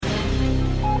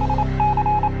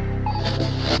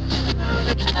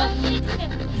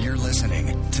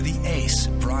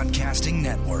Broadcasting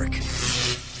Network.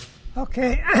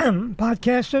 Okay,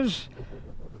 podcasters,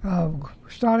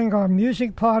 starting our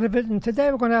music part of it, and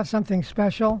today we're going to have something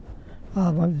special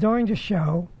during the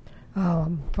show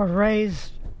for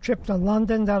Ray's trip to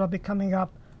London. That'll be coming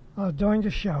up during the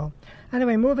show.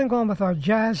 Anyway, moving on with our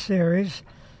jazz series,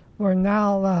 we're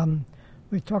now,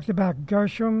 we talked about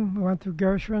Gershwin, we went through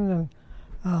Gershwin and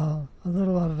a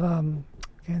little of,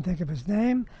 can't think of his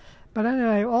name. But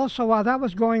anyway, also while that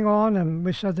was going on, and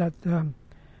we said that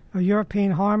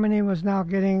European harmony was now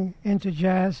getting into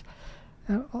jazz,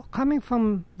 coming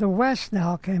from the West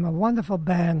now came a wonderful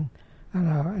band and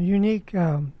a unique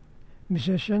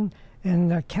musician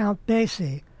in Count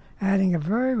Basie, adding a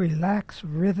very relaxed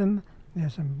rhythm.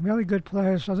 There's some really good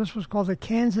players. So this was called the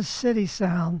Kansas City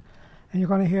Sound, and you're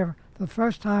going to hear for the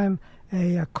first time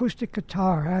a acoustic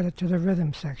guitar added to the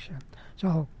rhythm section.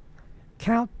 So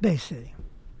Count Basie.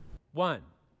 1,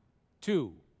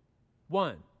 2,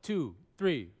 1, 2,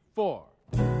 3, 4.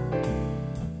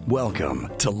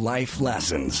 Welcome to Life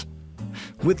Lessons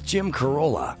with Jim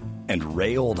Carolla and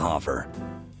Ray Oldhofer.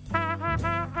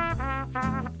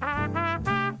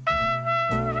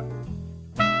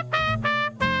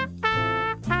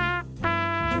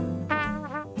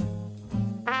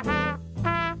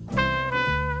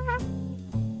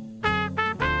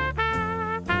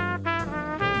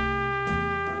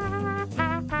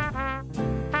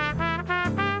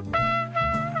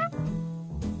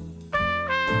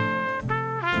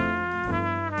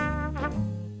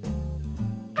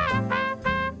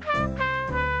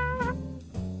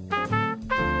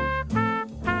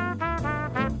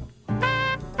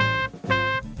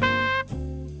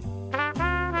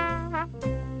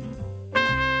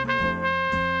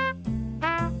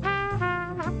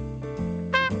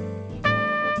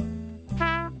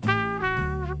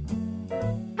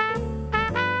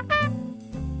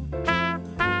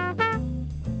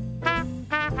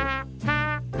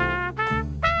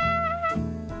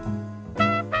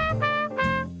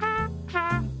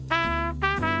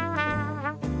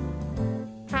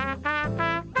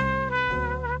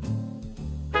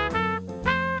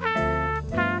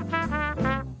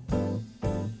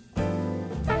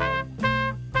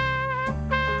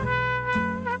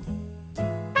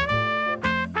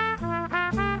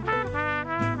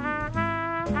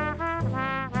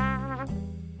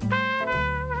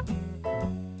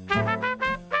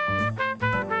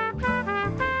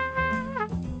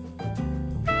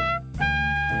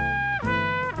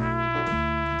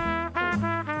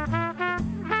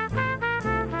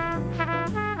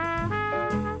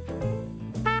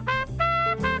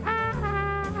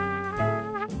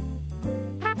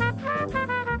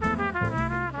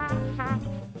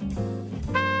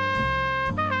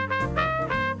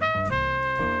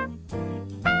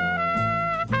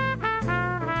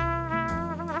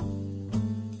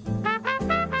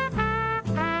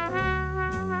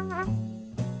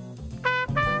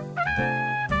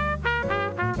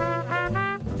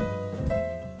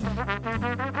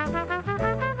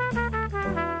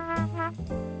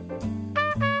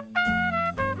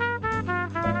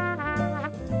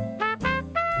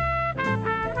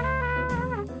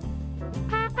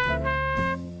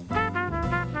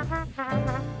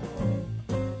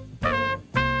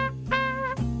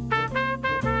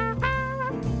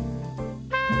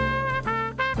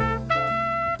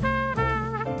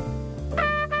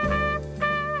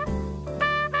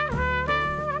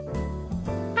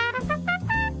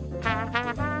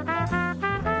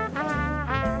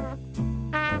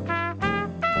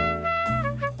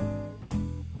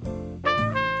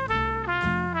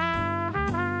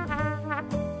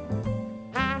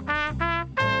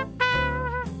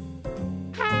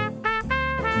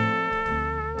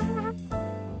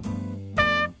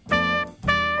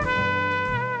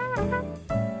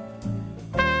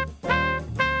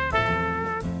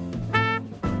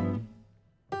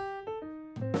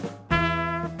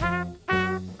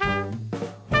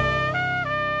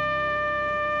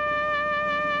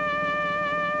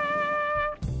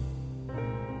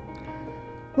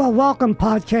 Well, welcome,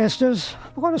 podcasters.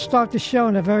 We're going to start the show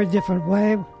in a very different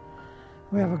way.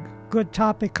 We have a good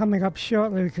topic coming up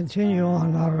shortly. We continue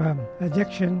on our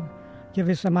addiction, give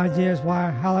you some ideas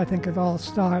how I think it all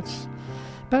starts.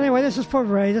 But anyway, this is for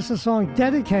Ray. This is a song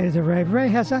dedicated to Ray. Ray,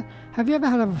 have you ever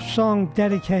had a song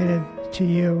dedicated to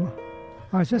you?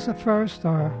 Or is this a first,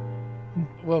 or...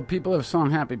 Well, people have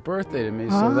sung happy birthday to me,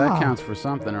 so that counts for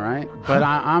something, right? But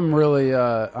I'm really,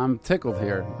 I'm tickled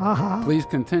here. Please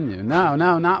continue. No,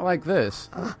 not like this.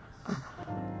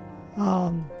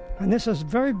 And this is a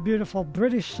very beautiful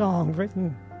British song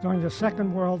written during the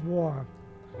Second World War.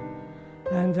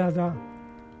 And a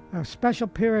special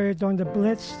period during the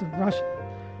Blitz,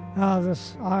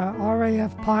 This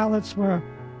RAF pilots were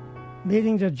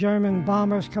meeting the German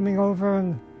bombers coming over,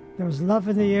 and there was love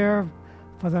in the air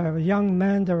for the young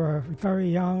men. They were very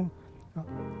young.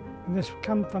 And this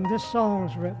come from this song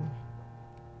was written.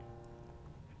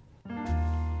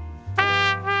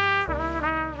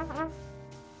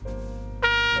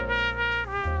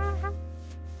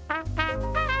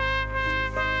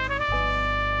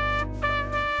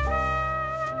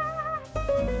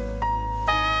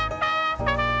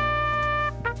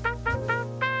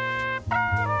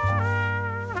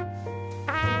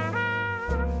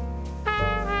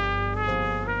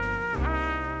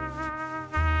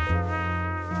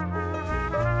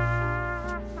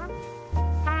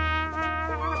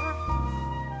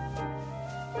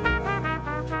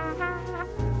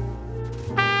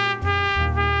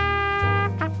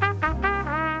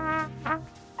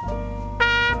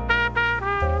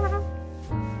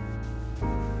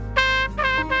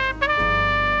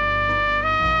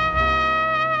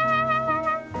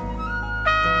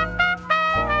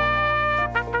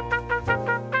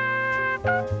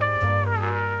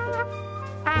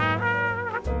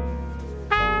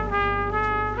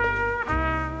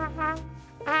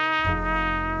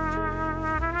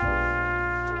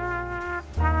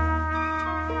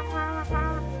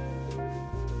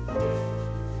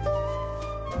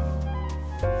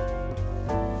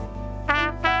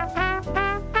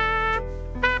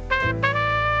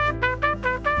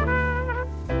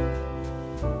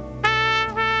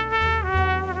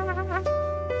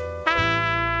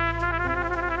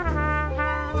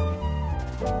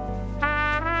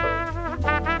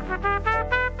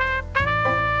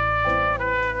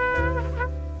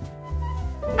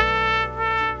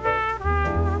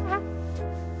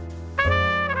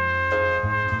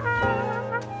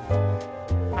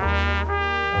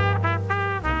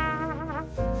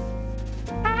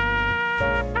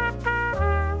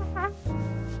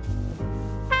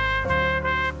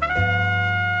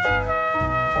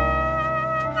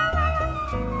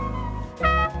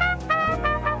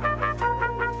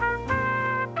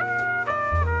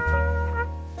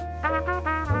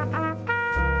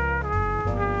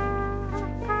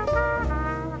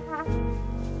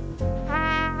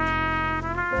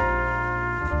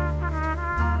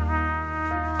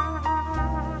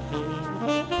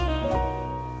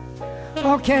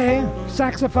 Okay,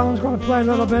 saxophone's going to play a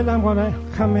little bit. I'm going to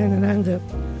come in and end it.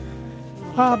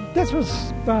 This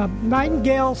was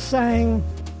Nightingale sang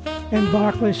in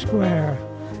Berkeley Square.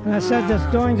 And I said this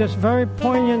during this very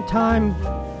poignant time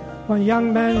when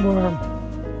young men were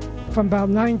from about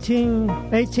 18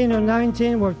 or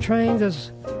 19 were trained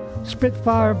as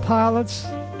Spitfire pilots.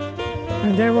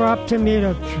 And they were up to meet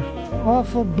an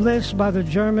awful bliss by the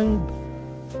German.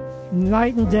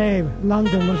 Night and day,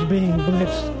 London was being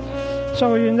blitzed.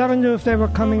 So you never knew if they were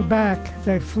coming back.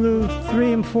 They flew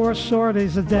 3 and 4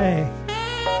 sorties a day.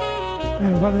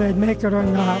 And whether they'd make it or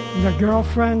not. And their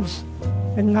girlfriends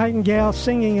and Nightingale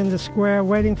singing in the square,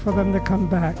 waiting for them to come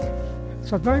back.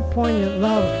 So very poignant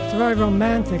love. It's a very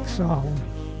romantic song.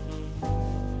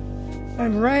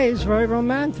 And Ray's very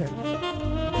romantic.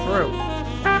 True.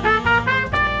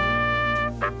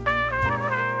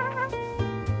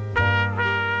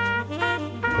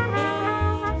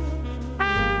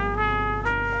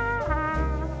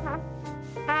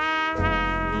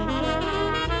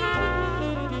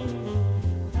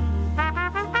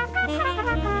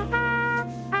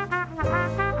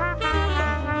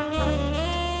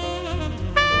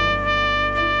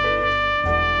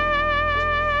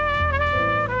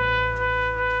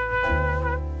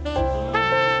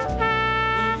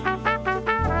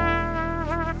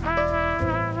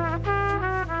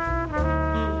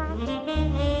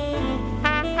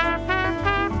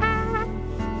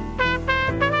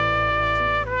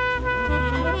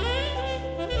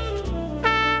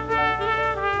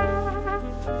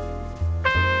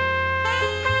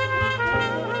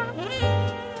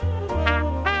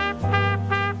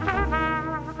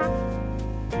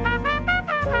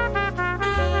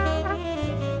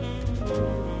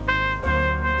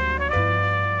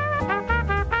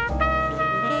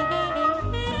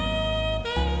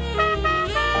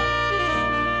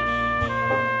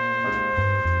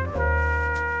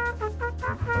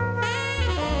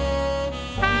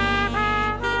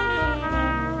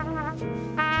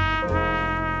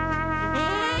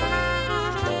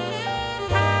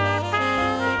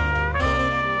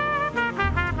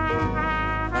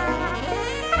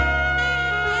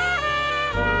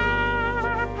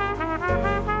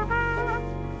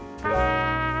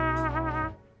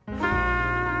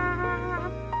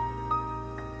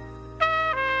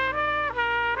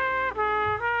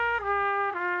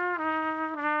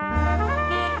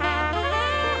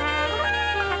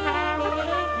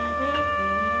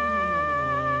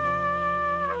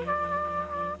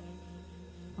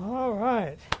 All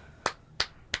right.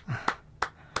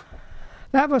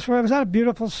 Was that a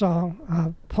beautiful song?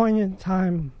 A poignant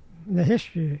time in the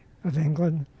history of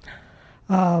England.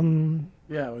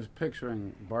 Yeah, I was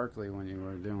picturing Berkeley when you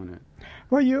were doing it.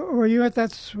 Were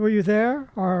you there?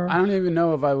 Or I don't even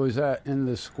know if I was in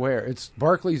the square.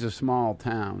 Berkeley's a small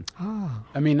town. Ah.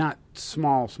 I mean, not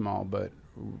small, but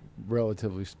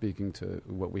relatively speaking to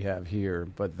what we have here.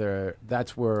 But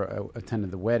that's where I attended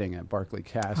the wedding at Berkeley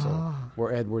Castle,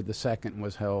 where Edward II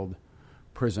was held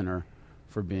prisoner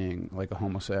for being like a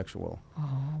homosexual,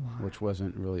 which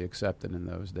wasn't really accepted in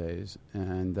those days.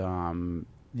 And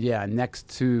next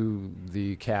to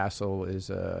the castle is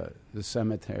the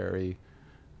cemetery,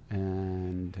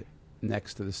 and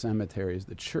next to the cemetery is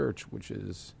the church, which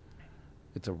it's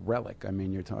a relic. I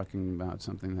mean, you're talking about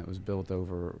something that was built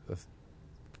over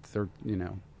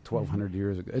 1,200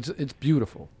 years ago. It's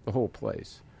beautiful, the whole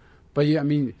place. But yeah, I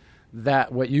mean,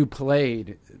 that what you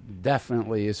played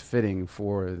definitely is fitting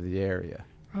for the area.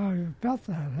 Oh, you felt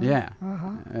that, huh? Yeah.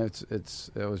 Uh-huh.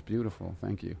 It was beautiful.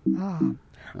 Thank you. That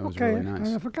was okay. really nice.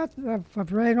 And I forgot for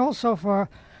Ray, and also for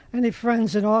any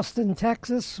friends in Austin,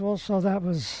 Texas, also that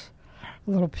was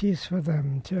a little piece for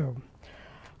them, too.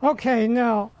 Okay,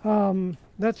 now,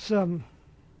 let's,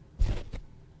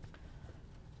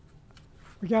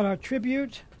 we got our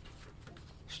tribute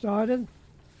started,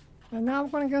 and now we're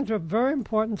going to get into a very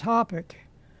important topic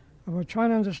that we're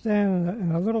trying to understand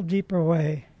in a little deeper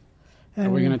way. And are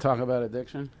we going to talk about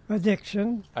addiction?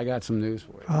 Addiction. I got some news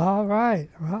for you. All right.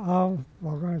 Well,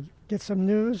 we're going to get some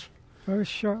news very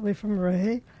shortly from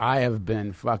Ray. I have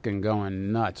been fucking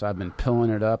going nuts. I've been pilling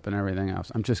it up and everything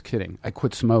else. I'm just kidding. I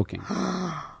quit smoking.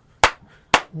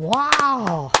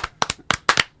 Wow.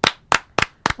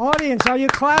 Audience, are you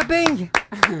clapping?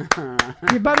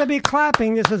 You better be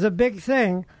clapping. This is a big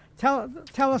thing. Tell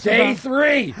us Day about...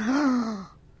 3.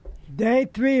 Day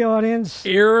 3, audience.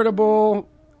 Irritable.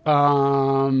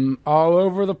 All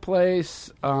over the place.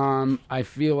 I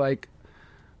feel like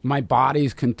my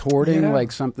body's contorting,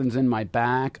 like something's in my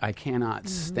back. I cannot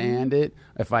stand it.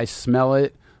 If I smell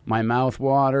it, my mouth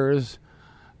waters.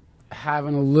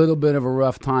 Having a little bit of a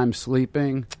rough time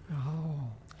sleeping.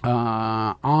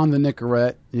 On the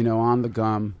Nicorette, on the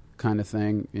gum kind of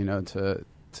thing, to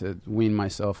wean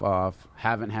myself off.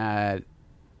 Haven't had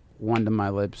one to my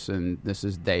lips, and this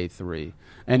is day 3.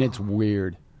 And it's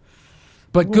weird.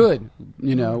 But good,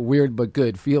 weird but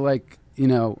good. I feel like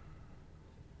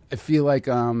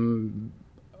when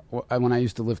I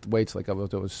used to lift weights, like I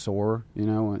was sore,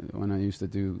 when I used to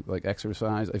do like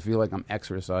exercise, I feel like I'm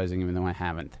exercising even though I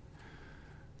haven't.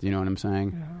 Do you know what I'm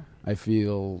saying? Yeah. I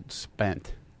feel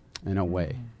spent in a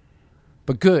way.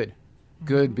 But good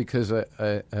because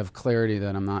I have clarity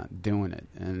that I'm not doing it.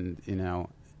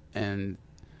 And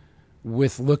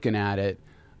with looking at it,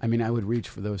 I mean, I would reach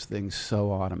for those things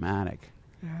so automatic.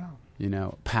 Yeah.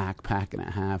 Pack and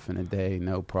a half in a day,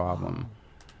 no problem.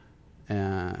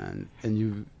 And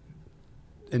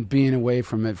being away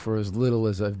from it for as little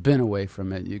as I've been away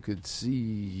from it, you could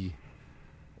see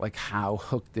like how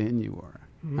hooked in you were.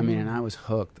 I mean, and I was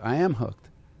hooked. I am hooked.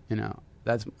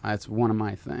 That's one of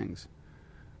my things,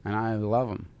 and I love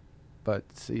them. But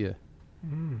see ya.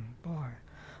 Boy.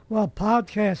 Well,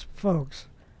 podcast folks,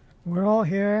 we're all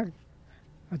here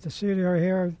at the studio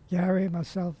here. Gary,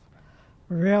 myself,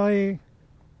 really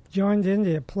joined in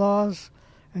the applause,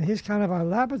 and he's kind of our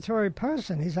laboratory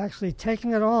person. He's actually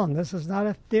taking it on. This is not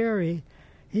a theory.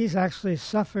 He's actually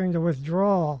suffering the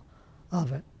withdrawal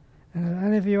of it. And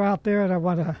any of you out there that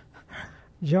want to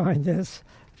join this,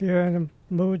 if you're in a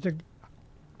mood to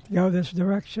go this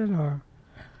direction, or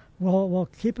we'll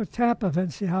keep a tap of it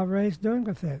and see how Ray's doing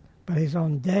with it. But he's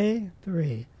on day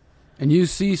 3. And you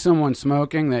see someone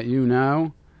smoking that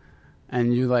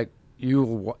and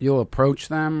you'll approach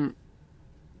them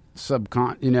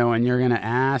and you're going to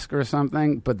ask or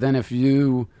something. But then if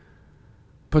you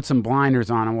put some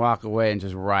blinders on and walk away and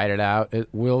just ride it out, it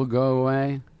will go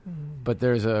away. But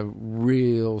there's a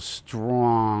real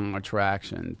strong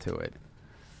attraction to it,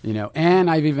 And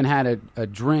I've even had a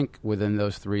drink within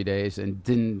those 3 days and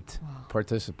didn't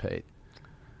participate.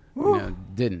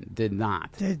 Did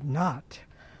not. Did not.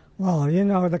 Well,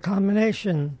 the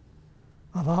combination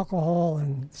of alcohol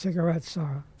and cigarettes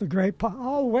are the great part.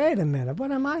 Oh, wait a minute.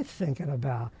 What am I thinking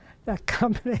about? That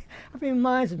company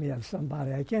reminds me of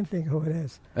somebody. I can't think who it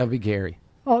is. That'd be Gary.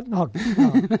 Oh, no.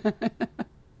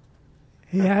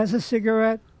 He has a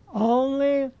cigarette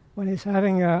only when he's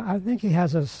having I think he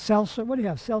has a seltzer. What do you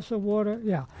have, seltzer water?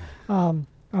 Yeah.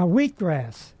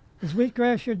 Wheatgrass. Is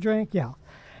wheatgrass your drink? Yeah.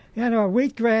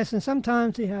 Wheatgrass, and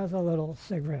sometimes he has a little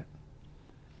cigarette.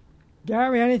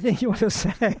 Gary, anything you want to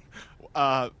say?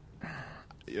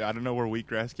 I don't know where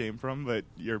wheatgrass came from, but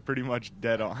you're pretty much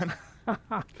dead on.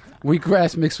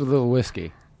 Wheatgrass mixed with a little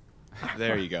whiskey.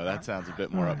 There you go. That sounds a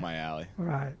bit more up my alley.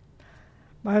 Right.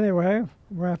 But anyway,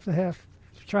 we'll have to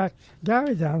track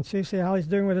Gary down, see how he's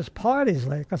doing with his parties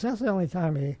lately, because that's the only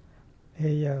time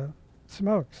he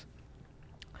smokes.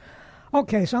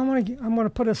 Okay, so I'm going to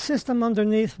put a system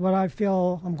underneath what I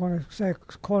feel I'm going to say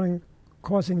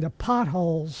causing the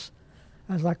potholes,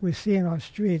 as like we see in our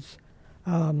streets,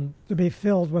 to be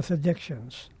filled with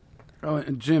addictions. Oh,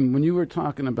 and Jim, when you were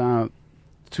talking about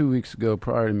 2 weeks ago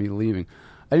prior to me leaving,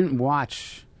 I didn't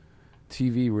watch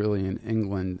TV really in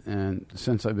England, and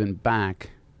since I've been back,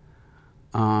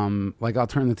 I'll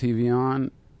turn the TV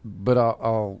on, but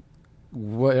I'll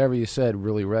whatever you said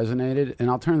really resonated, and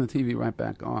I'll turn the TV right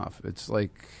back off. It's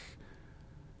like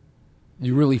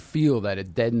you really feel that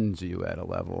it deadens you at a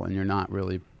level, and you're not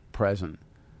really present.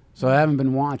 So I haven't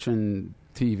been watching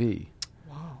TV.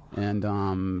 Wow.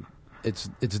 And it's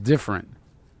different,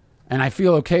 and I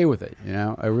feel okay with it.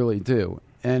 I really do.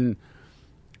 And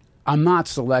I'm not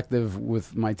selective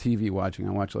with my TV watching.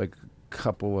 I watch like a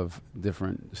couple of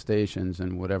different stations,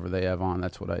 and whatever they have on,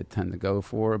 that's what I tend to go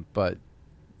for. But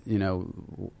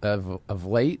of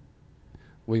late,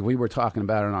 we were talking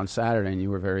about it on Saturday, and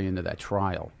you were very into that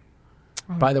trial.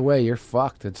 Oh. By the way, you're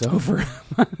fucked. It's over.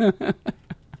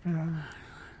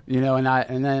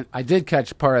 And then I did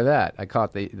catch part of that. I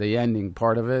caught the ending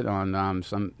part of it on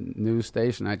some news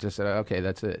station. I just said, okay,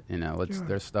 that's it.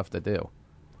 There's stuff to do.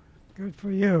 Good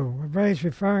for you. What Ray's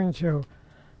referring to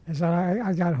is that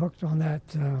I got hooked on that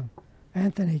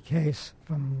Anthony case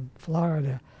from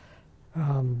Florida.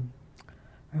 And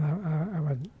I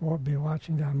would be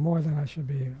watching that more than I should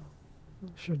be.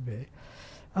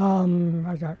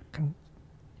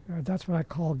 That's what I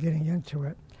call getting into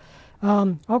it.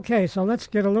 Okay, so let's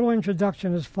get a little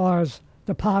introduction as far as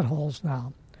the potholes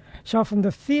now. So from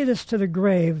the fetus to the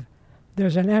grave,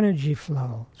 there's an energy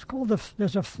flow. It's called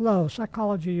there's a flow.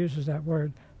 Psychology uses that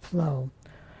word, flow.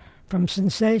 From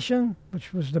sensation,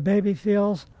 which was the baby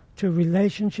feels, to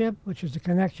relationship, which is the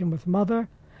connection with mother,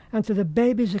 and to the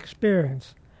baby's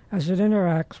experience as it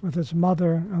interacts with its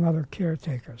mother and other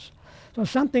caretakers. So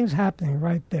something's happening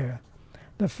right there.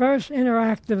 The first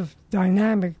interactive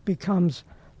dynamic becomes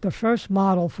the first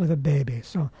model for the baby.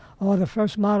 Or the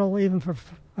first model even for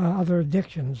other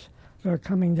addictions that are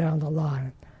coming down the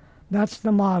line. That's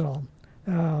the model.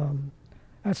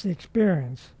 That's the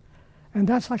experience. And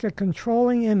that's like a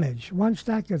controlling image. Once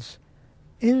that gets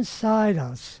inside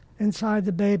us, inside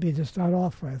the baby to start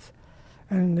off with,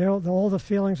 and all the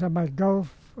feelings that might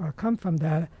come from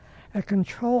that, a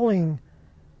controlling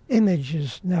image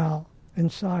is now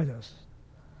inside us.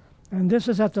 And this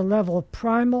is at the level of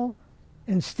primal,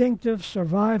 instinctive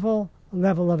survival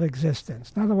level of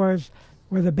existence. In other words,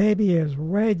 where the baby is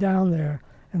way down there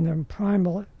in the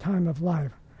primal time of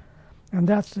life. And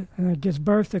it gives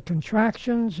birth to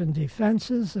contractions and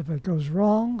defenses if it goes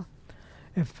wrong,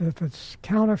 if it's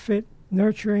counterfeit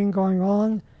nurturing going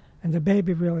on and the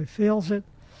baby really feels it,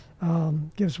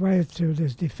 gives way to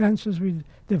these defenses we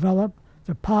develop,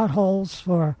 the potholes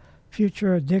for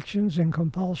future addictions and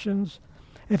compulsions.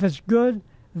 If it's good,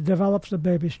 it develops the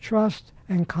baby's trust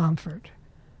and comfort.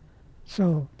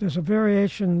 So there's a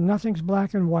variation. Nothing's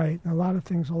black and white, and a lot of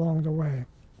things along the way.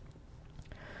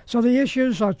 So the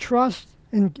issues are trust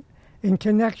in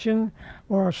connection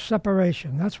or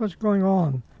separation. That's what's going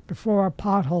on before our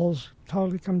potholes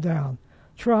totally come down.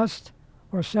 Trust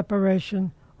or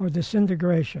separation or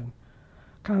disintegration.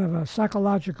 Kind of a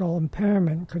psychological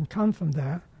impairment can come from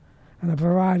that, and a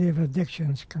variety of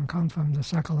addictions can come from the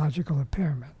psychological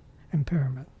impairment.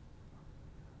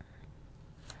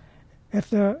 If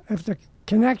the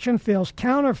connection feels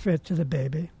counterfeit to the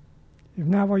baby, if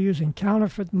now we're using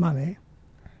counterfeit money,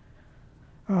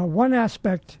 one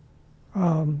aspect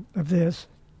of this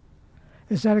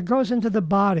is that it goes into the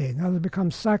body. Now it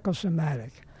becomes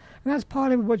psychosomatic. And that's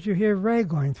part of what you hear Ray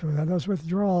going through, those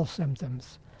withdrawal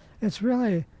symptoms. It's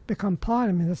really become part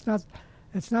of him.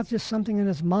 It's not just something in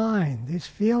his mind. He's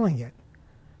feeling it.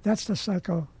 That's the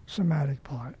psychosomatic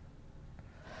part.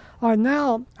 All right,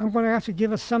 now I'm going to have to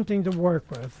give us something to work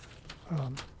with.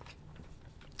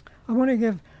 I want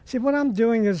to what I'm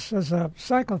doing is, as a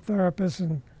psychotherapist,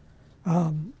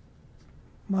 and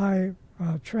my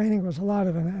training was a lot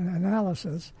of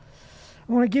analysis.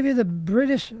 I want to give you the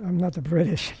British on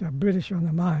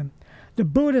the mind, the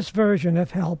Buddhist version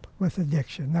of help with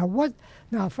addiction.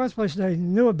 Now, first place they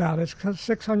knew about it is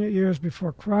 600 years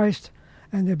before Christ,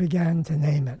 and they began to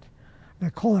name it. They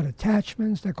call it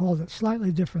attachments. They called it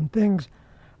slightly different things,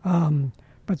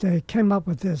 but they came up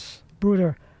with this.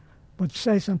 Buddha would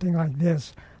say something like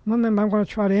this. Remember, I'm going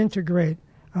to try to integrate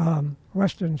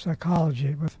Western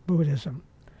psychology with Buddhism.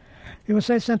 He would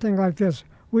say something like this: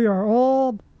 we are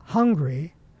all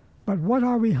hungry, but what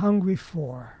are we hungry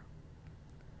for?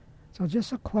 So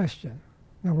just a question.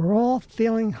 Now, we're all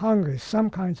feeling hungry, some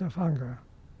kinds of hunger.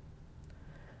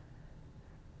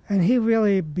 And he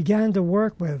really began to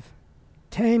work with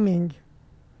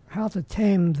how to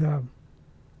tame the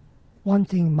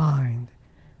wanting mind,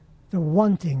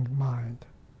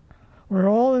 We're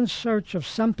all in search of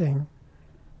something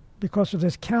because of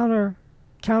this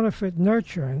counterfeit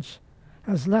nurturance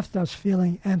has left us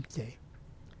feeling empty.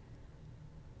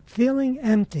 Feeling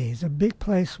empty is a big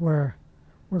place where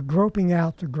we're groping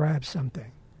out to grab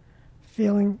something.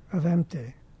 Feeling of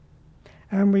empty.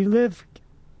 And we live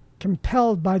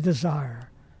compelled by desire.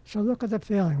 So look at the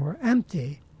feeling. We're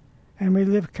empty and we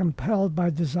live compelled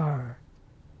by desire.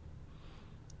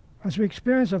 As we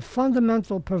experience a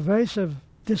fundamental, pervasive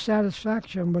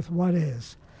dissatisfaction with what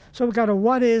is. So we've got a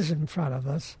what is in front of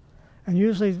us, and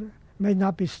usually may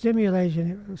not be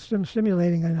stimulating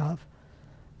enough.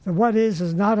 The what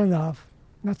is not enough,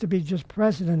 not to be just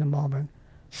present in the moment.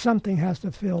 Something has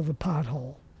to fill the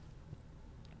pothole.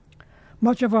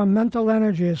 Much of our mental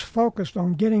energy is focused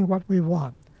on getting what we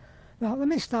want. Now, let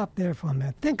me stop there for a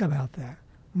minute. Think about that.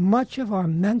 Much of our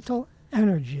mental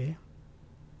energy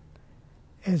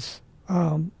is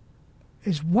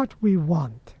what we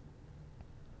want.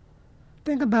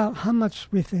 Think about how much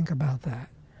we think about that.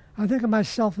 I think of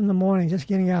myself in the morning, just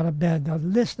getting out of bed, the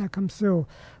list that comes through,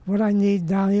 what I need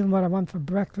down, even what I want for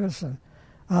breakfast.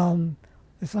 And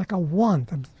it's like a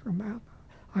want.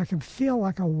 I can feel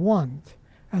like a want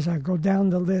as I go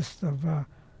down the list of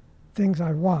things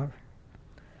I want.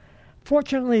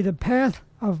 Fortunately, the path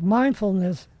of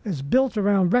mindfulness is built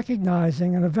around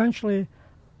recognizing and eventually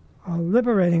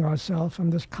liberating ourselves from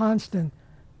this constant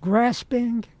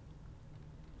grasping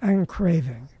and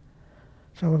craving.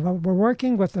 So we're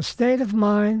working with the state of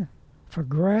mind for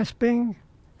grasping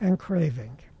and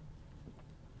craving.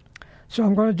 So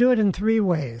I'm going to do it in 3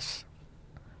 ways.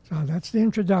 So that's the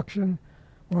introduction.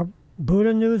 Well,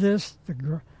 Buddha knew this.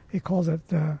 He called it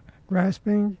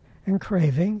grasping and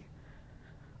craving.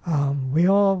 We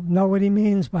all know what he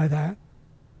means by that.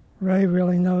 Ray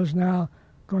really knows now,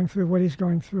 going through what he's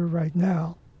going through right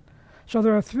now. So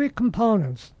there are 3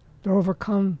 components to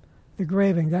overcome the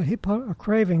craving that he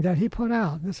put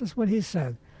out. This is what he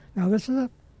said. Now, this is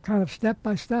a kind of step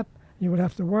by step. You would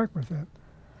have to work with it.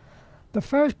 The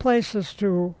first place is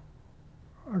to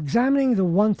examining the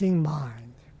wanting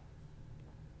mind.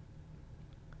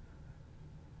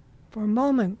 For a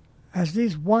moment, as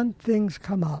these want things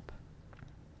come up,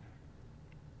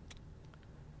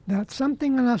 that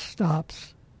something in us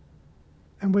stops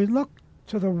and we look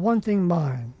to the wanting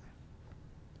mind.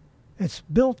 It's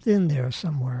built in there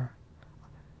somewhere.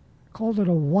 Called it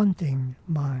a wanting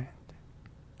mind.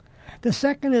 The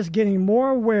second is getting more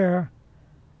aware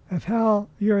of how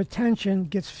your attention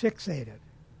gets fixated.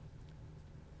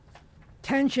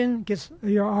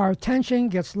 Our attention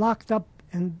gets locked up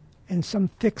in some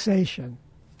fixation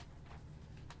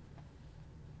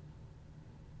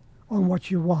on what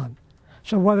you want.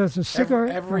 So whether it's a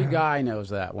cigarette... Every guy knows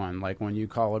that one, like when you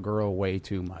call a girl way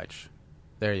too much.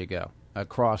 There you go.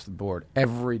 Across the board.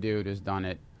 Every dude has done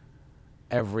it.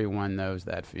 Everyone knows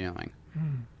that feeling.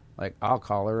 Like, I'll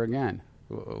call her again.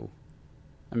 Whoa.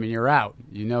 I mean, you're out.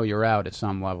 You know you're out at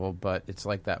some level, but it's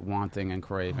like that wanting and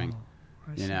craving.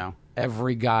 You know?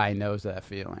 Every guy knows that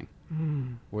feeling.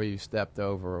 Where you stepped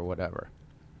over or whatever.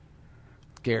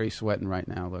 Gary's sweating right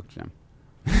now. Look, Jim.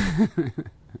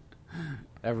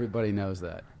 Everybody knows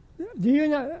that. Do you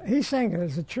know, he's saying,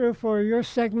 is it true for your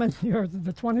segment,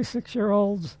 the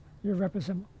 26-year-olds you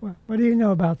represent? What do you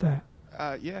know about that?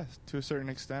 Yeah, to a certain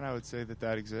extent, I would say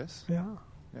that exists. Yeah.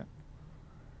 Yeah.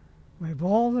 We've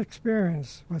all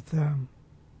experienced what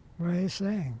Ray is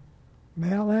saying,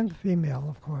 male and female,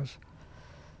 of course.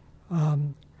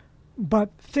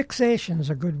 But fixation is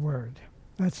a good word.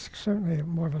 That's certainly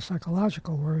more of a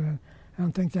psychological word, and I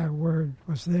don't think that word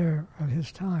was there at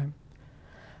his time.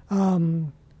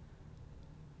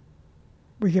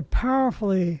 We get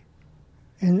powerfully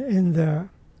in the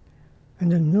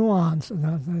nuance,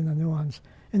 not in the nuance,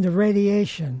 in the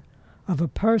radiation of a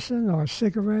person or a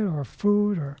cigarette or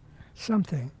food or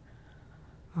something.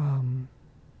 And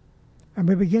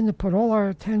we begin to put all our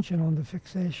attention on the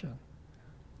fixation.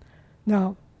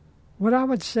 Now, what I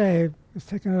would say is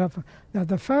taking it up. Now,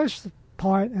 the first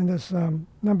part in this,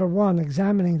 number 1,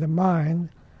 examining the mind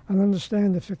and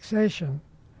understand the fixation,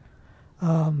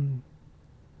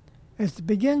 is to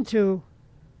begin to,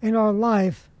 in our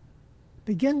life,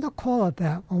 begin to call it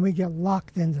that when we get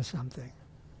locked into something.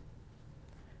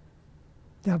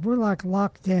 that we're like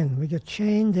locked in. We get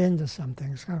chained into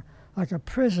something. It's kind of like a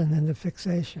prison into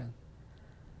fixation.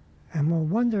 And we're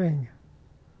wondering,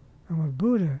 and what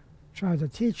Buddha tried to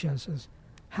teach us is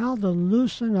how to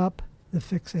loosen up the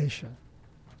fixation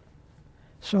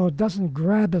so it doesn't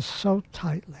grab us so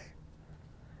tightly.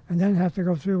 And then have to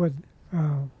go through what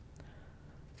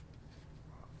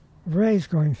Ray's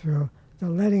going through, the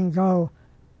letting go,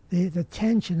 the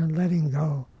tension and letting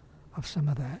go of some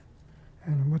of that,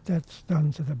 and what that's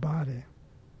done to the body.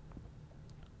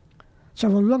 So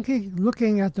we're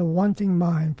looking at the wanting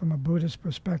mind from a Buddhist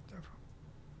perspective.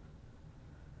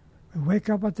 We wake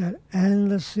up with that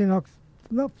endless, look,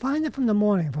 find it from the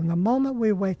morning, from the moment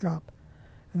we wake up,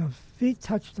 and our feet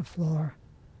touch the floor.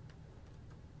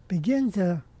 Begin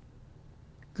to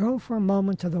go for a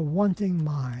moment to the wanting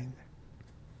mind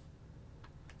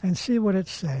and see what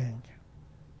it's saying.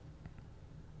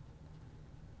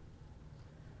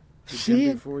 See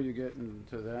it. Before you get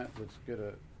into that,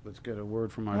 let's get a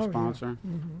word from our sponsor.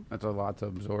 Yeah. Mm-hmm. That's a lot to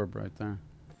absorb right there.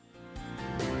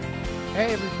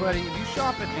 Hey everybody, you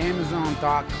shop at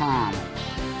Amazon.com.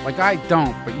 Like I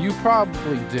don't, but you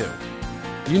probably do.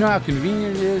 You know how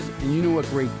convenient it is, and you know what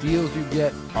great deals you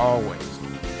get always.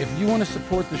 If you want to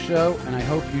support the show, and I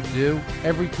hope you do,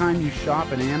 every time you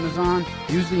shop at Amazon,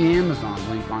 use the Amazon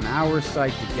link on our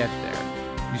site to get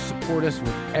there. You support us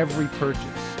with every purchase.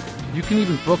 You can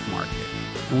even bookmark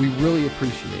it, and we really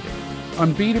appreciate it.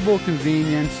 Unbeatable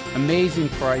convenience, amazing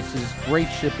prices, great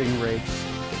shipping rates.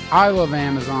 I love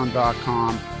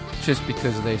Amazon.com just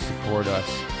because they support us,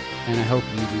 and I hope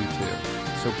you do too.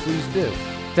 So please do.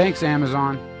 Thanks,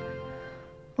 Amazon.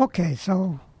 Okay,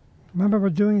 so remember we're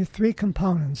doing the three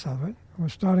components of it. We're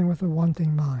starting with the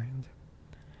wanting mind.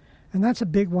 And that's a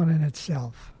big one in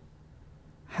itself.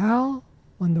 How,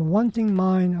 when the wanting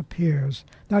mind appears,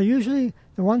 now usually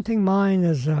the wanting mind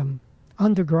is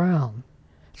underground.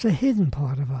 It's a hidden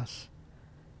part of us.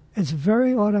 It's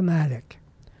very automatic.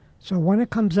 So when it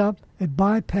comes up, it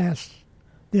bypasses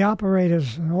the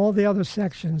operators and all the other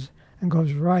sections and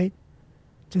goes right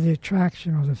to the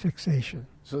attraction or the fixation.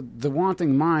 So the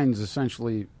wanting mind is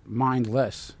essentially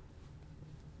mindless.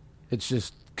 It's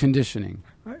just conditioning.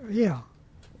 Yeah.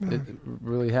 It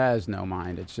really has no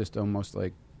mind. It's just almost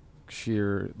like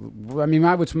sheer... I mean,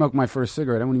 I would smoke my first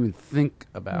cigarette. I wouldn't even think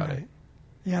about it.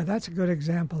 Yeah, that's a good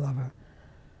example of it.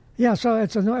 Yeah, so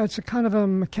it's a kind of a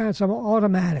mechanical,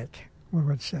 automatic, we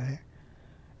would say.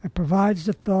 It provides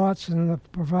the thoughts and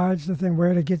it provides the thing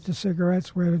where to get the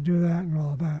cigarettes, where to do that, and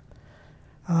all that.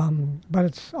 But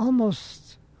it's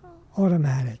almost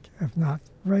automatic, if not.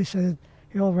 Ray said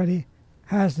he already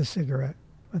has the cigarette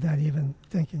without even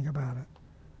thinking about it.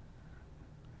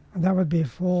 And that would be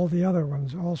for all the other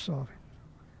ones also.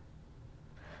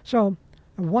 So,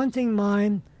 the wanting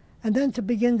mind, and then to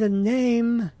begin to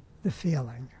name the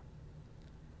feeling.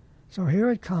 So here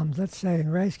it comes. Let's say, in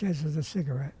Ray's case, it's a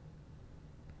cigarette.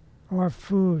 Or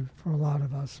food for a lot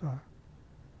of us.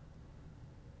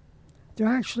 They're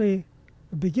actually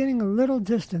beginning a little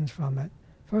distance from it.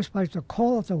 First place to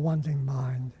call it the wanting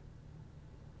mind.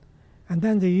 And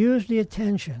then to use the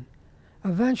attention.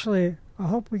 Eventually, I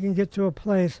hope we can get to a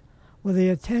place where the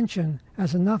attention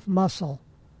has enough muscle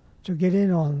to get in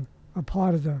on a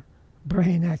part of the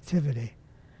brain activity.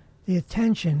 The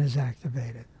attention is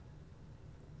activated.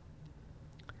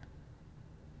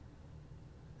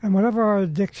 And whatever our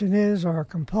addiction is, or our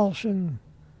compulsion,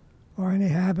 or any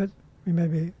habit we may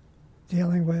be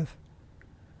dealing with,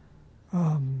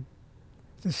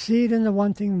 the seed in the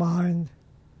wanting mind,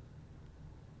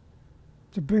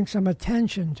 to bring some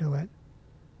attention to it,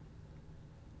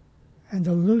 and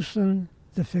to loosen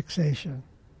the fixation.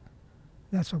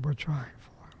 That's what we're trying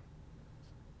for.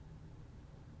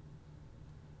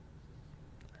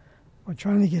 We're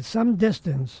trying to get some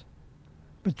distance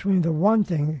between the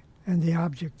wanting and the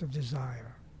object of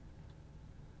desire.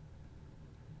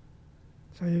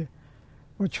 So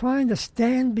we're trying to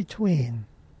stand between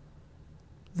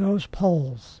those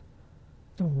poles,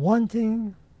 the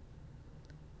wanting,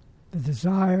 the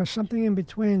desire, something in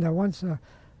between that wants to,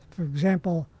 for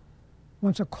example,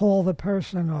 wants to call the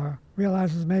person or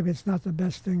realizes maybe it's not the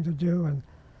best thing to do, and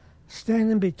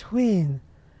stand in between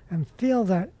and feel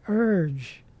that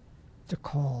urge to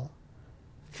call.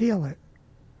 Feel it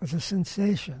as a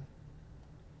sensation.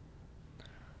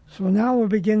 So now we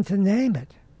begin to name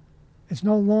it. It's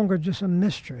no longer just a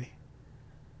mystery.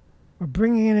 We're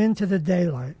bringing it into the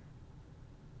daylight.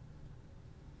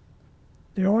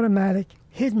 The automatic,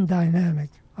 hidden dynamic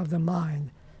of the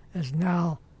mind is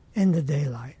now in the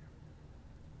daylight.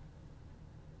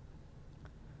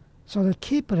 So to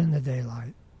keep it in the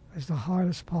daylight is the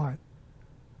hardest part.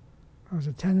 There's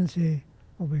a tendency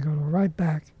Well, we go right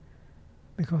back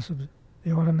because of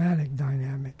the automatic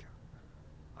dynamic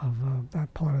of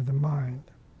that part of the mind.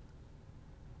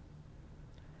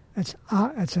 It's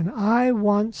an I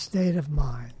want state of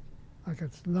mind, like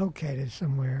it's located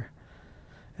somewhere.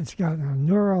 It's got a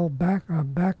neural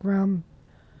background,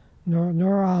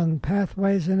 neuron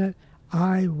pathways in it.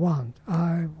 I want.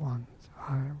 So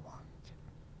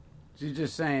you're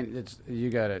just saying it's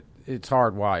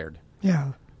hardwired.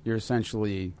 Yeah. You're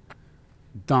essentially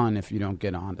done if you don't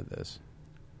get onto this.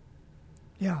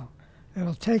 Yeah.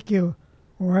 It'll take you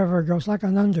wherever it goes, like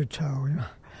an undertow.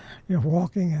 You're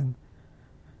walking, and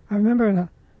I remember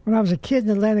when I was a kid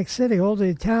in Atlantic City, all the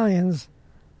Italians,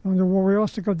 when the war, we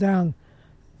used to go down.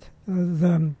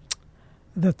 The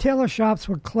tailor shops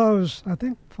would close, I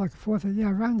think, like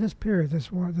around this period, this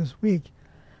week.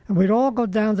 And we'd all go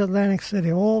down to Atlantic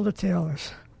City, all the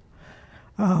tailors.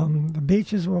 The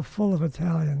beaches were full of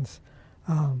Italians.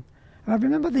 I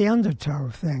remember the undertow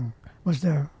thing was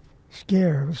the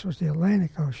scare. This was the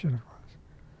Atlantic Ocean,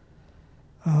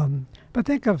 it was. But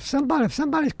think of if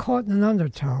somebody's caught in an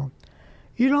undertow,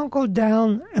 you don't go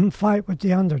down and fight with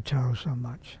the undertow so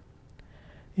much.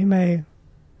 You may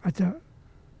have to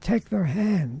take their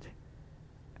hand.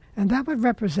 And that would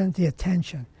represent the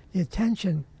attention. The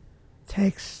attention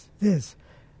takes this.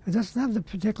 It doesn't have the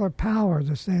particular power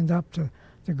to stand up to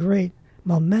the great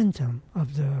momentum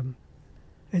of the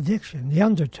addiction, the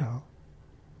undertow.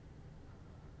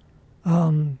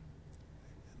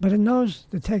 But it knows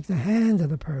to take the hand of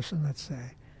the person, let's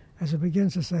say, as it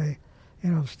begins to say,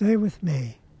 stay with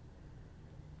me.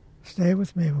 Stay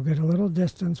with me. We'll get a little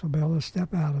distance. We'll be able to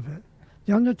step out of it.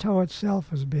 The undertow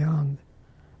itself is beyond,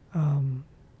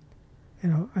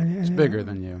 it's bigger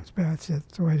than you. That's it.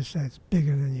 It's the way to say it. It's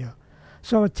bigger than you.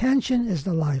 So attention is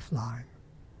the lifeline.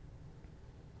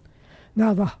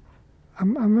 Now, I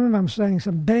remember I'm saying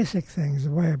some basic things,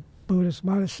 the way a Buddhist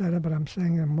might have said it, but I'm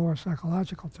saying it in more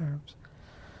psychological terms.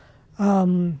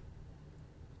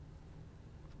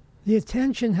 The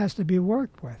attention has to be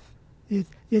worked with.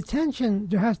 The attention,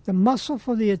 the muscle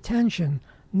for the attention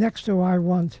next to I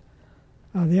want,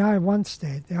 the I want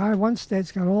state. The I want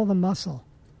state's got all the muscle,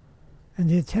 and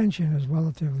the attention is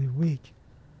relatively weak.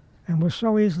 And we're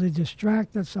so easily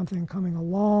distracted, something coming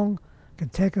along can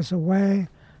take us away,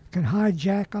 can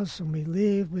hijack us, and we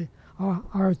leave.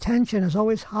 Our attention is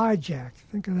always hijacked.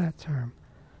 Think of that term.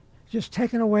 Just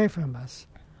taken away from us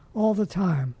all the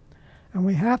time. And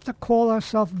we have to call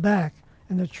ourselves back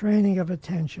in the training of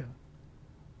attention.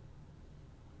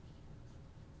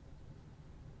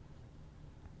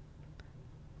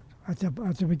 At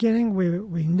the beginning,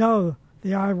 we know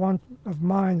the I want of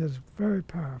mind is very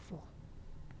powerful.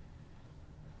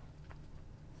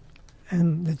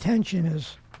 And the tension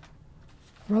is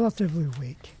relatively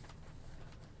weak.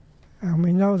 And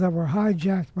we know that we're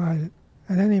hijacked by it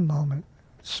at any moment.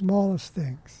 Smallest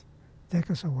things take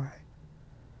us away.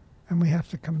 And we have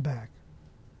to come back.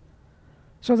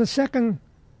 So the second,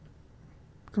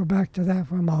 go back to that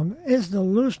for a moment, is the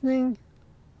loosening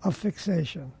of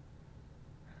fixation.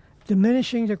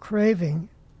 Diminishing the craving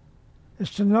is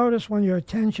to notice when your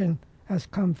attention has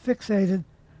come fixated.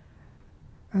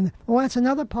 And that's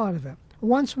another part of it.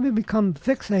 Once we become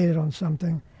fixated on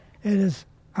something, it is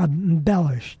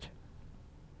embellished.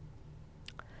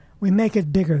 We make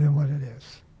it bigger than what it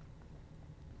is.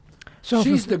 So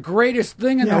she's the greatest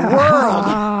thing in the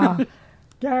world.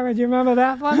 Gary, do you remember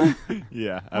that one?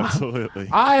 Yeah, absolutely.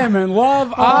 I am in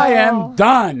love. I am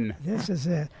done. This is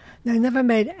it. They never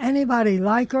made anybody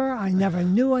like her. I never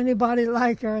knew anybody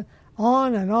like her.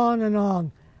 On and on and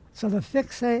on. So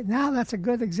now that's a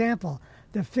good example.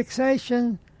 The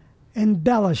fixation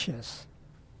embellishes.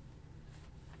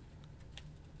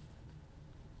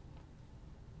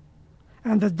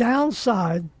 And the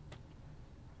downside,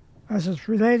 as it's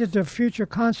related to future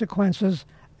consequences,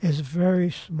 is very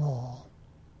small.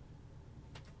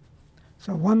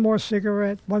 So one more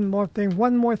cigarette, one more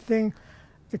thing.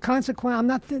 The consequence,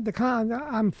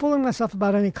 I'm fooling myself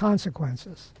about any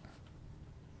consequences.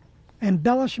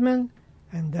 Embellishment,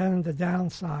 and then the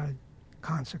downside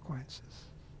consequences.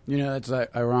 It's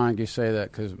ironic you say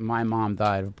that because my mom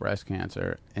died of breast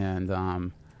cancer, and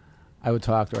I would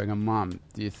talk to her. I go, Mom,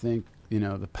 do you think,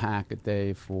 the pack a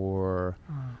day for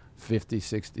 50,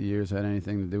 60 years had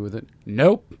anything to do with it?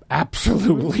 Nope,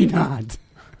 absolutely not.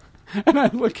 And I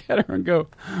look at her and go,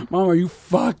 Mom, are you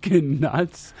fucking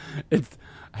nuts? It's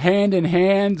hand in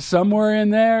hand somewhere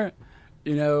in there.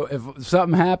 If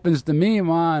something happens to me,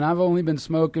 Ma, and I've only been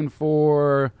smoking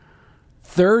for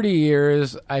 30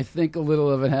 years, I think a little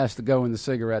of it has to go in the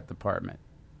cigarette department.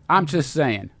 I'm just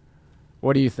saying.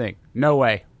 What do you think? No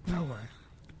way. No way.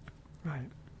 Right.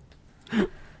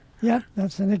 Yep,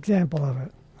 that's an example of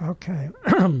it. Okay.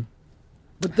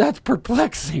 But that's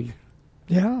perplexing.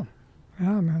 Yeah,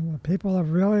 man. The people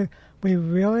we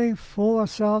really fool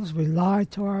ourselves. We lie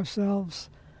to ourselves.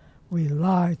 We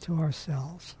lie to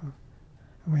ourselves.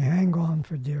 And we hang on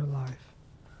for dear life.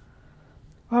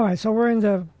 All right, so we're in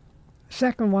the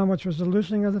second one, which was the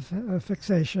loosening of the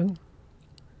fixation.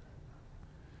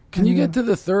 Can you get to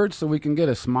the third so we can get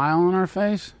a smile on our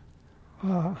face?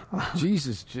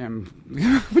 Jesus, Jim.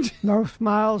 No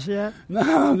smiles yet?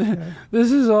 No, Okay.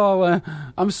 This is all,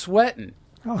 I'm sweating.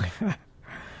 Okay.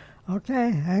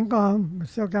 Okay, hang on. We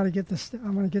still got to get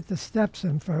I'm going to get the steps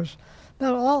in first.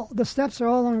 Now, all the steps are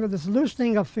all under this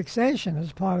loosening of fixation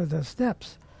as part of the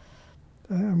steps.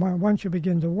 Once you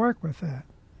begin to work with that,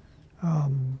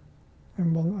 and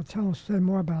I'll say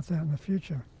more about that in the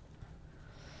future.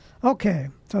 Okay,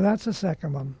 so that's the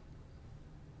second one.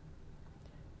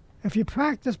 If you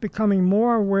practice becoming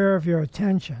more aware of your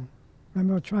attention,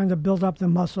 remember we're trying to build up the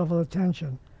muscle of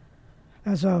attention,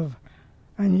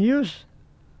 and use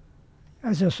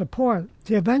as a support.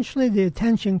 See, eventually the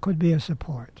attention could be a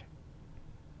support,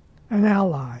 an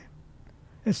ally.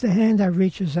 It's the hand that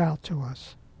reaches out to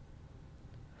us.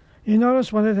 You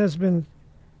notice when it has been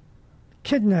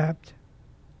kidnapped,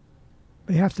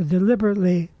 we have to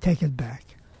deliberately take it back.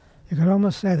 You could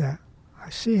almost say that. I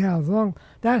see how long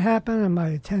that happened and my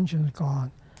attention's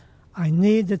gone. I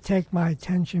need to take my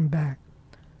attention back.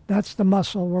 That's the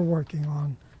muscle we're working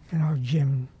on in our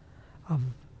gym of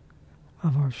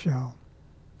our show.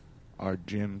 Our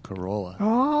Jim Corolla.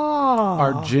 Oh!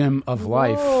 Our gym of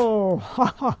life. Oh!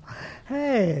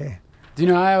 Hey! Do you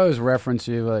know, I always reference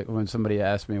you like when somebody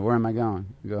asks me, where am I going?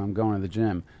 I go, I'm going to the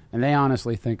gym. And they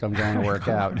honestly think I'm going to work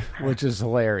out, which is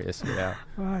hilarious. Yeah.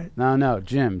 Right. No,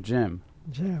 gym. Jim.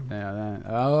 Yeah.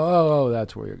 Oh,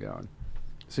 that's where you're going.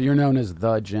 So you're known as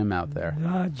the Jim out there.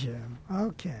 The Jim.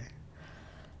 Okay.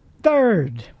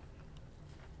 Third.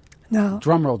 Now.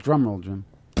 Drum roll, Jim.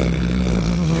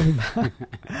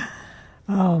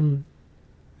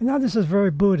 Now this is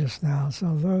very Buddhist now,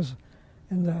 so those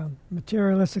in the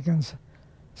materialistic and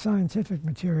scientific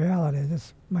materiality,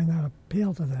 this might not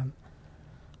appeal to them.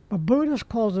 But Buddhist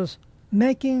calls us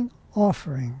making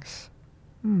offerings.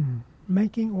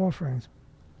 Making offerings.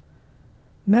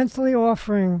 Mentally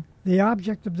offering the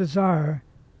object of desire.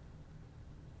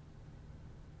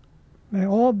 May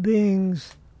all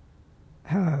beings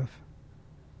have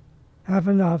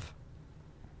enough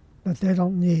that they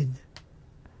don't need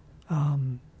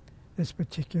this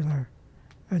particular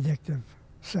addictive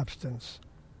substance.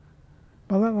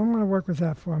 But I'm going to work with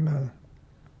that for a minute.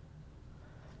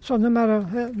 So no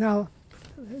matter now,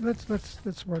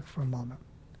 let's work for a moment.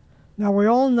 Now we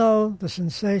all know the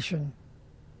sensation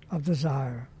of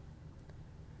desire,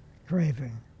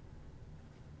 craving.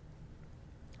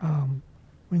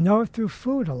 We know it through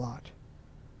food a lot.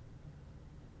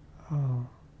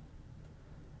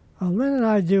 Lynn and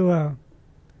I do a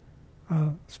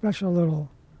special little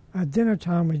at dinner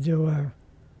time. We do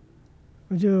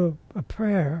a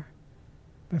prayer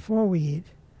before we eat,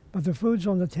 but the food's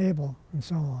on the table and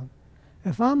so on.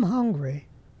 If I'm hungry,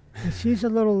 and she's a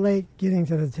little late getting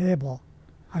to the table,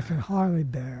 I can hardly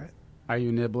bear it. Are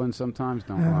you nibbling sometimes?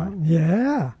 Don't lie.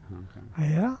 Yeah. Okay.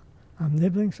 Yeah. I'm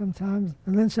nibbling sometimes.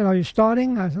 And Lynn said, "Are you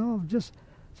starting?" I said, "Oh, just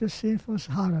see if it's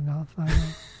hot enough."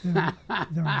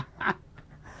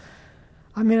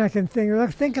 I mean, I can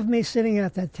think of me sitting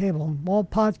at that table. All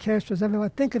podcasters, everyone,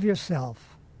 think of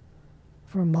yourself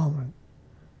for a moment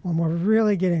when we're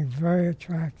really getting very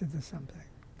attracted to something.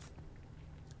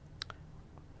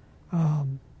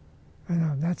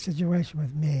 That situation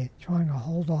with me, trying to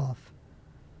hold off.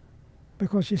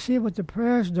 Because you see what the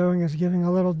prayer's doing is giving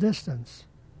a little distance.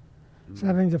 It's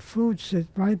having the food sit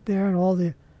right there and all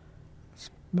the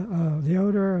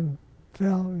odor and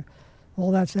smell,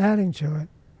 all that's adding to it.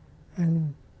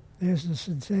 And there's the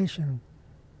sensation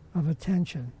of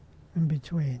attention in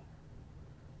between.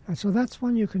 And so that's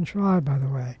one you can try, by the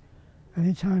way,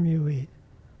 anytime you eat.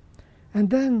 And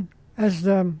then as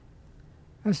the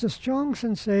strong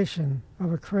sensation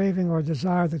of a craving or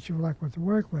desire that you would like to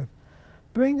work with,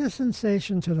 bring the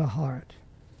sensation to the heart.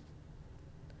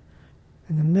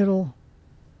 In the middle,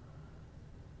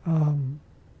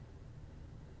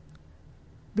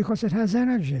 because it has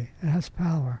energy, it has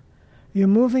power. You're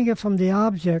moving it from the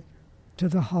object to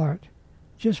the heart,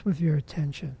 just with your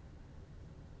attention,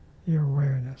 your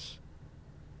awareness.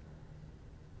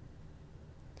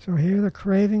 So here the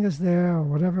craving is there, or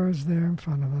whatever is there in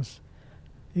front of us.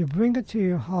 You bring it to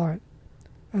your heart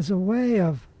as a way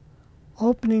of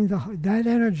opening that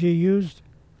energy used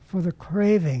for the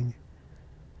craving.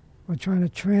 We're trying to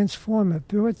transform it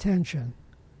through attention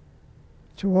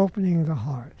to opening the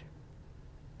heart.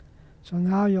 So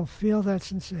now you'll feel that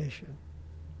sensation.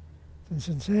 The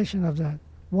sensation of that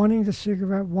wanting the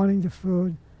cigarette, wanting the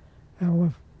food,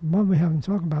 and what we haven't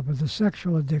talked about, but the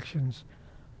sexual addictions,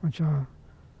 which are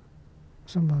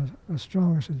some of the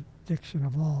strongest addiction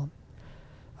of all.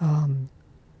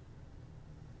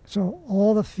 So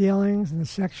all the feelings and the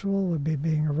sexual would be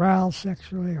being aroused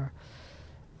sexually, or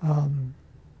and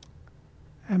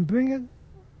bring it,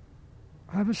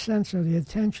 have a sense of the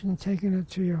attention, taking it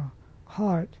to your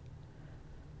heart,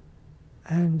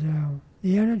 and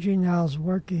the energy now is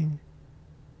working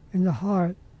in the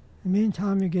heart. In the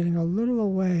meantime, you're getting a little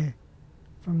away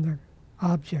from the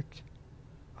object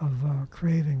of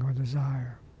craving or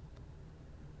desire.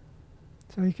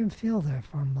 So you can feel that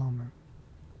for a moment.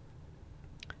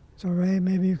 So Ray,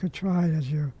 maybe you could try it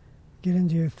as you get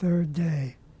into your third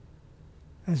day.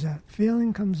 As that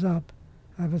feeling comes up,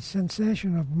 have a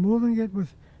sensation of moving it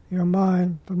with your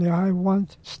mind from the I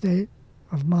want state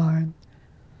of mind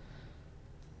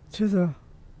to the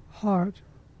heart.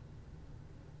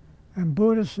 And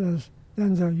Buddha says,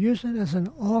 then to use it as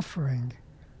an offering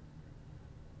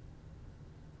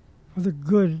for the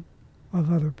good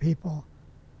of other people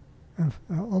and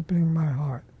opening my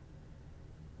heart.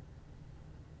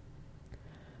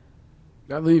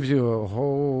 That leaves you a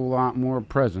whole lot more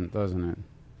present, doesn't it?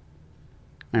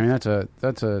 I mean,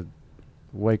 that's a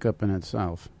wake up in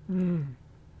itself.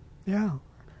 Yeah.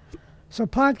 So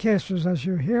podcasters, as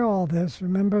you hear all this,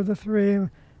 remember the three.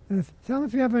 Tell me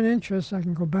if you have an interest. I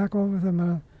can go back over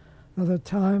them another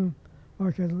time, or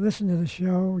I could listen to the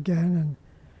show again and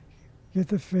get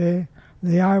the three.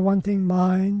 The I-wanting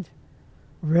mind,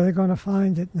 we're really going to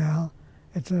find it now.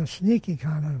 It's a sneaky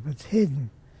kind of, it's hidden.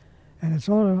 And it's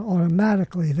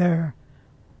automatically there,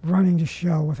 running the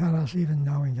show without us even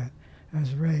knowing it.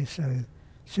 As Ray said,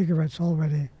 cigarette's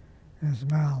already in his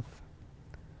mouth.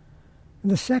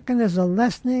 And the second is a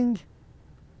lessening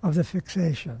of the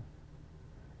fixation.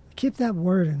 Keep that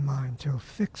word in mind, too,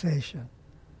 fixation.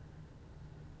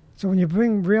 So when you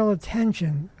bring real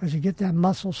attention, as you get that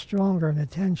muscle stronger in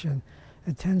attention,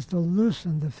 it tends to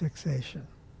loosen the fixation.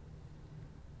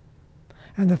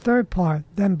 And the third part,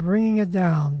 then bringing it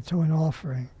down to an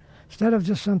offering. Instead of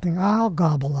just something I'll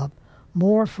gobble up,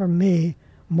 more for me,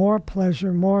 more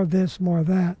pleasure, more this, more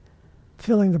that,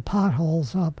 filling the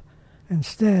potholes up.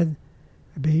 Instead,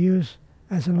 it be used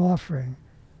as an offering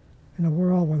in a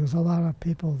world where there's a lot of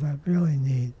people that really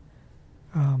need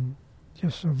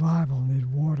just survival, need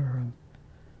water and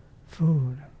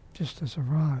food just to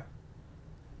survive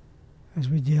as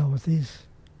we deal with these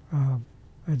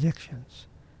addictions.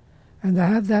 And to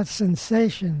have that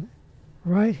sensation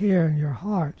right here in your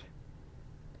heart,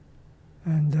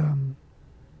 and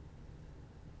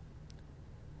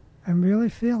really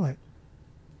feel it.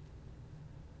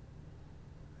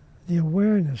 The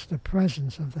awareness, the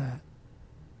presence of that,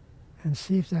 and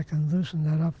see if that can loosen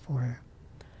that up for you.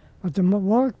 But the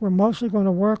work we're mostly going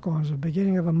to work on is the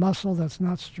beginning of a muscle that's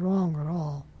not strong at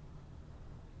all.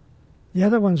 The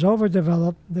other one's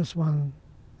overdeveloped, this one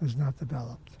is not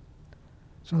developed.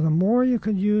 So the more you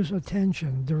can use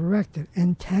attention, directed,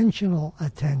 intentional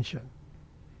attention,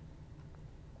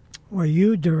 where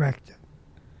you direct it,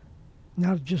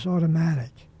 not just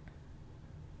automatic.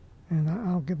 And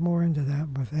I'll get more into that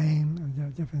with AIM and the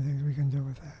different things we can do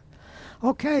with that.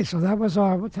 Okay, so that was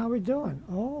how are we doing?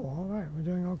 Oh, all right, we're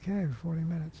doing okay, 40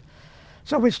 minutes.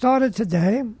 So we started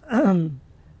today, and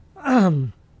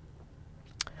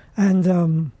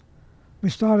we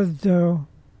started a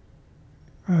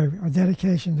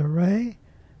dedication to Ray,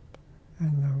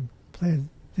 and played.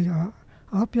 I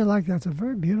hope you like that. It's a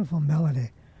very beautiful melody.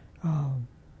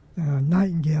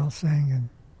 Nightingale sang in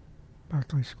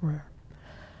Berkeley Square.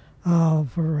 For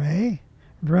Ray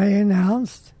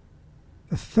announced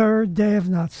the third day of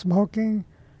not smoking.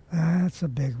 That's a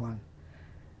big one.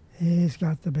 He's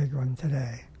got the big one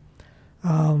today.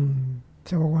 So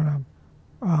we're going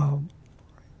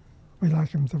we'd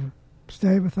like him to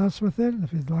stay with us with it,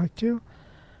 if he'd like to,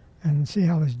 and see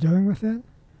how he's doing with it,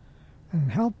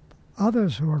 and help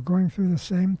others who are going through the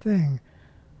same thing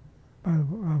by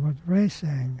what Ray's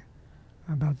saying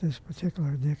about this particular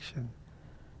addiction.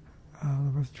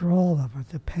 The withdrawal of it,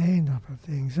 the pain of it,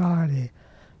 the anxiety,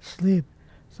 sleep.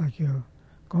 It's like you're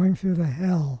going through the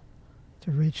hell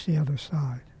to reach the other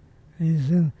side.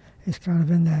 And he's kind of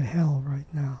in that hell right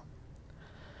now.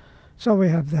 So we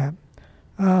have that.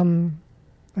 Remember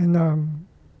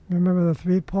the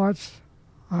three parts?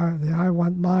 The I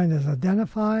want mind is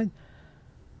identified.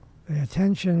 The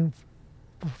attention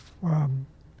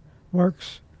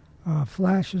works,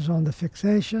 flashes on the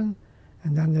fixation,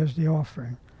 and then there's the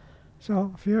offering.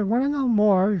 So if you want to know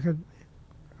more, you could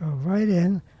write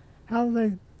in. How do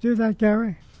they do that,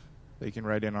 Gary? They can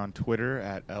write in on Twitter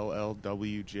at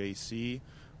LLWJC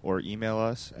or email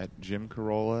us at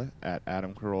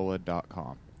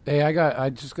jimcarolla@adamcarolla.com. Hey, I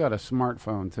just got a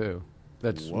smartphone too.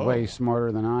 That's Whoa. way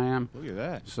smarter than I am. Look at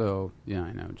that. So yeah,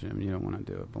 I know, Jim. You don't want to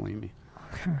do it, believe me.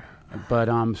 But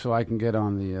so I can get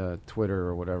on the Twitter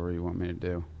or whatever you want me to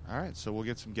do. All right, so we'll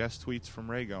get some guest tweets from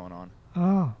Ray going on.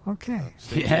 Oh, okay.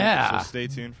 Stay Yeah. tuned, so stay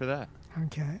tuned for that.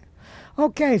 Okay.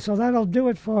 Okay, so that'll do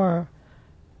it for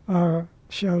our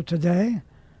show today.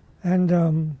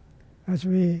 And as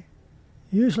we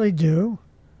usually do.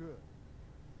 Good.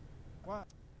 1,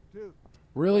 2.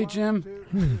 Really, 1, Jim?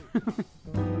 2,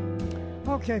 3.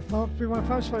 Okay, folks, we want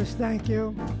to first thank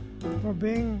you for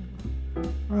being,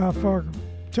 for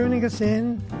tuning us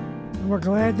in. And we're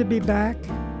glad to be back.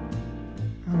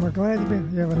 And we're glad to be,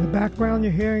 in the background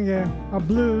you're hearing a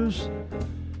blues,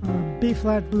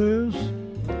 B-flat blues.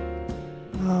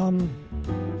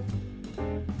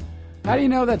 How do you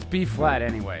know that's B flat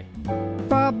anyway?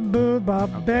 Bob boo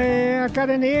bob bay, I got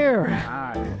an ear.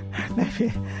 Ah,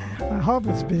 Maybe, I hope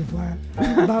it's B flat.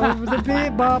 The B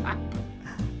bob.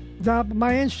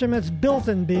 My instrument's built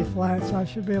in B flat, so I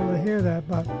should be able to hear that.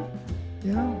 But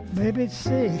maybe it's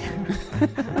C.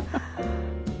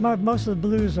 Most of the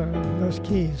blues are those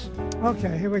keys.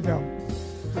 Okay, here we go.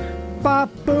 Bop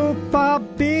boo bop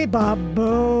bee bop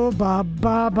boo bop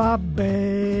bop bop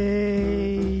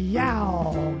bay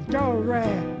yow do re.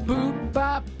 boop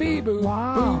bop bee boo.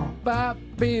 Wow. Boop bop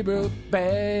bee boo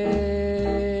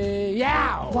bay.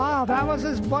 Yow. Wow, that was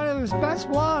one of his best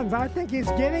ones. I think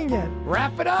he's getting it.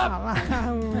 Wrap it up.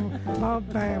 Oh,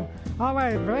 bam. All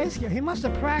right, Brace, he must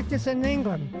have practiced in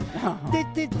England.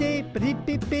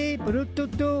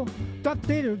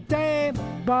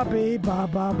 Bobby ba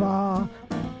ba ba.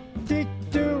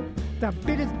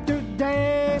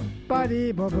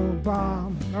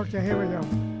 Okay, here we go.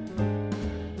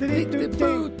 I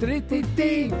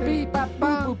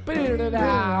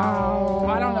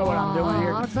don't know what I'm doing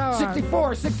here.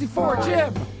 64,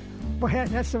 Jim. Boy,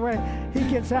 that's the way he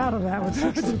gets out of that with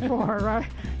 64, right?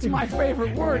 It's my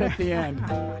favorite word at the end.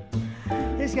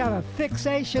 He's got a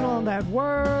fixation on that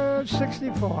word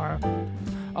 64.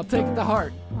 I'll take it to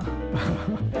heart.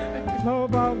 Boo,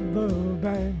 boo,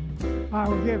 bang. All right,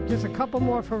 we'll give just a couple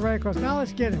more for Ray, because now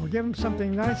let's get it. We'll give him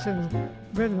something nice and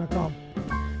rhythmical.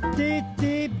 Dee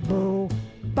dee boo,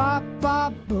 bop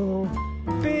bop boo,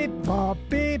 beep bop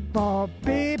beep boo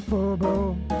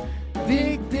boo.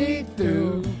 Dee dee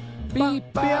doo, beep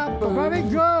bop boo. Very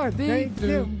good. Dee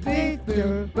doo, dee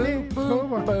doo, boo boo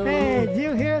boo. Hey, do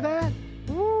you hear that?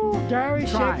 Woo,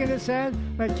 Gary's Try. shaking his head.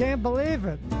 I can't believe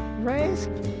it. Ray's,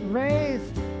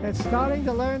 it's starting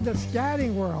to learn the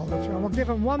scatting world. That's right. We'll give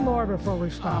him one more before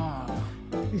we stop.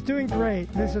 He's doing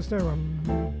great. This is the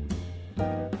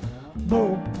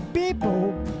boop, beep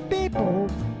boop, beep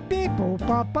boop, beep boop,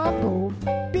 bop bop boop,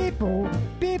 beep boop,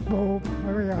 beep boop.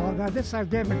 There we go. Now this I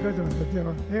gave him a good one to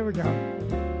do. Here we go.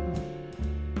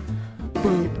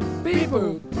 Boop, beep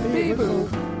boop, beep boop,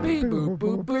 beep boop,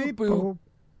 boop, boop, boop,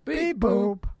 beep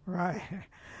boop. Right.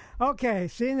 Okay.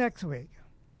 See you next week.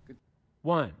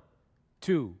 1,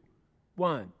 2,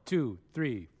 1, 2,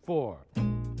 3, 4.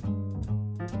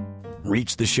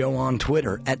 Reach the show on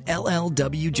Twitter at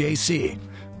LLWJC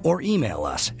or email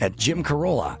us at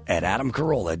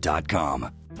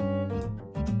jimcarolla@adamcarolla.com.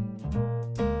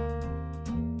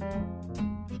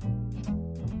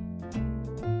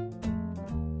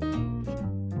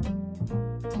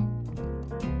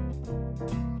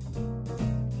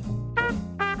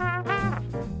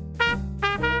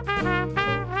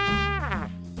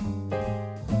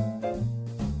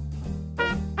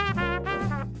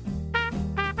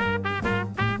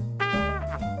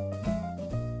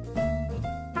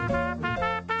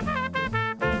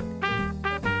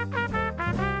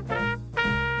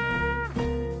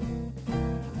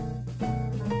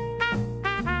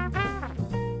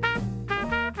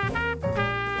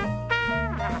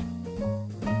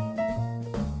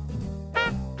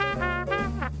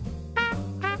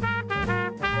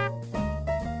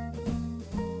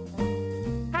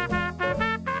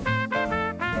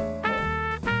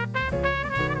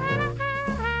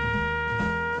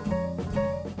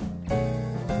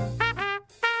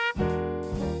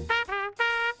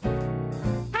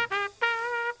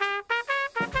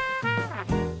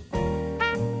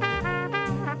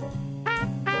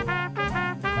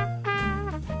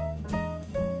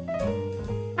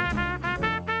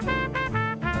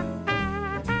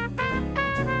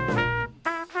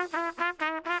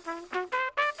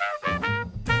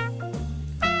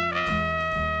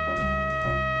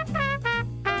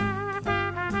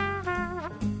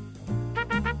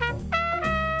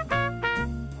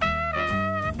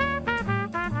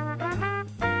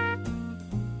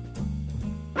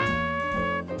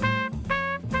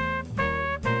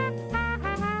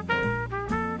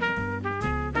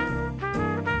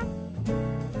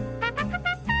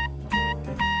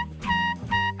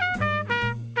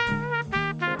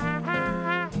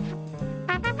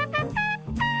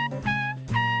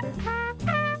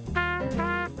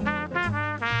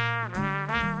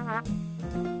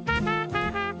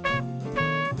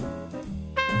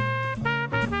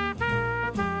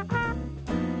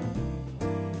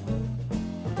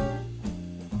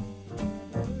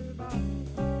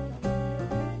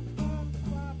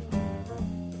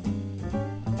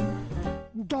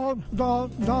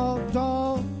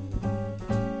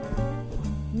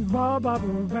 Ba ba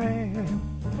boo bang.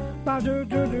 Ba do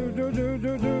do do do do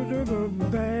do do do do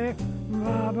bang.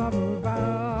 Ba ba boo ba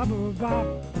boo ba.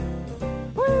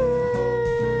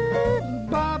 Wee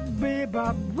ba be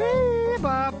ba wee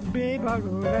ba be ba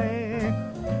do day.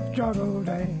 Joddo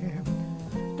day.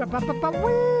 Da ba ba ba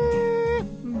wee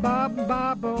ba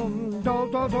ba boom. Do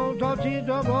do do do ti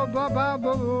do ba ba ba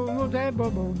boo day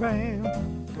bo bo bang.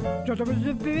 Joddo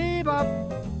be ba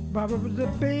ba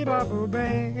be ba boo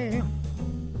bang.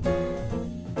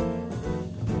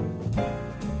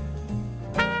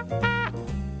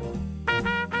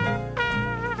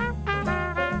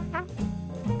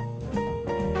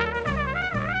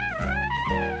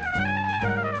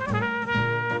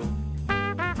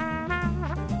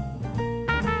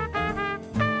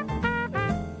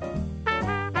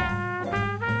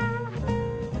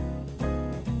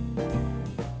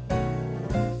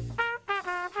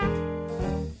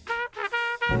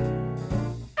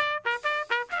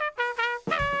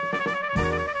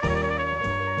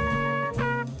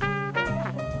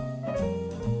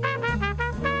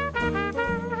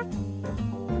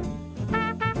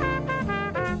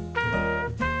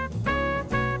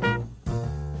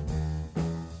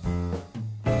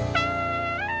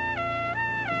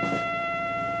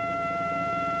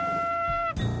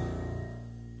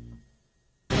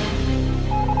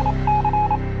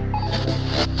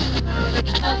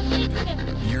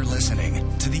 You're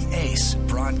listening to the Ace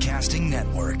Broadcasting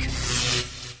Network.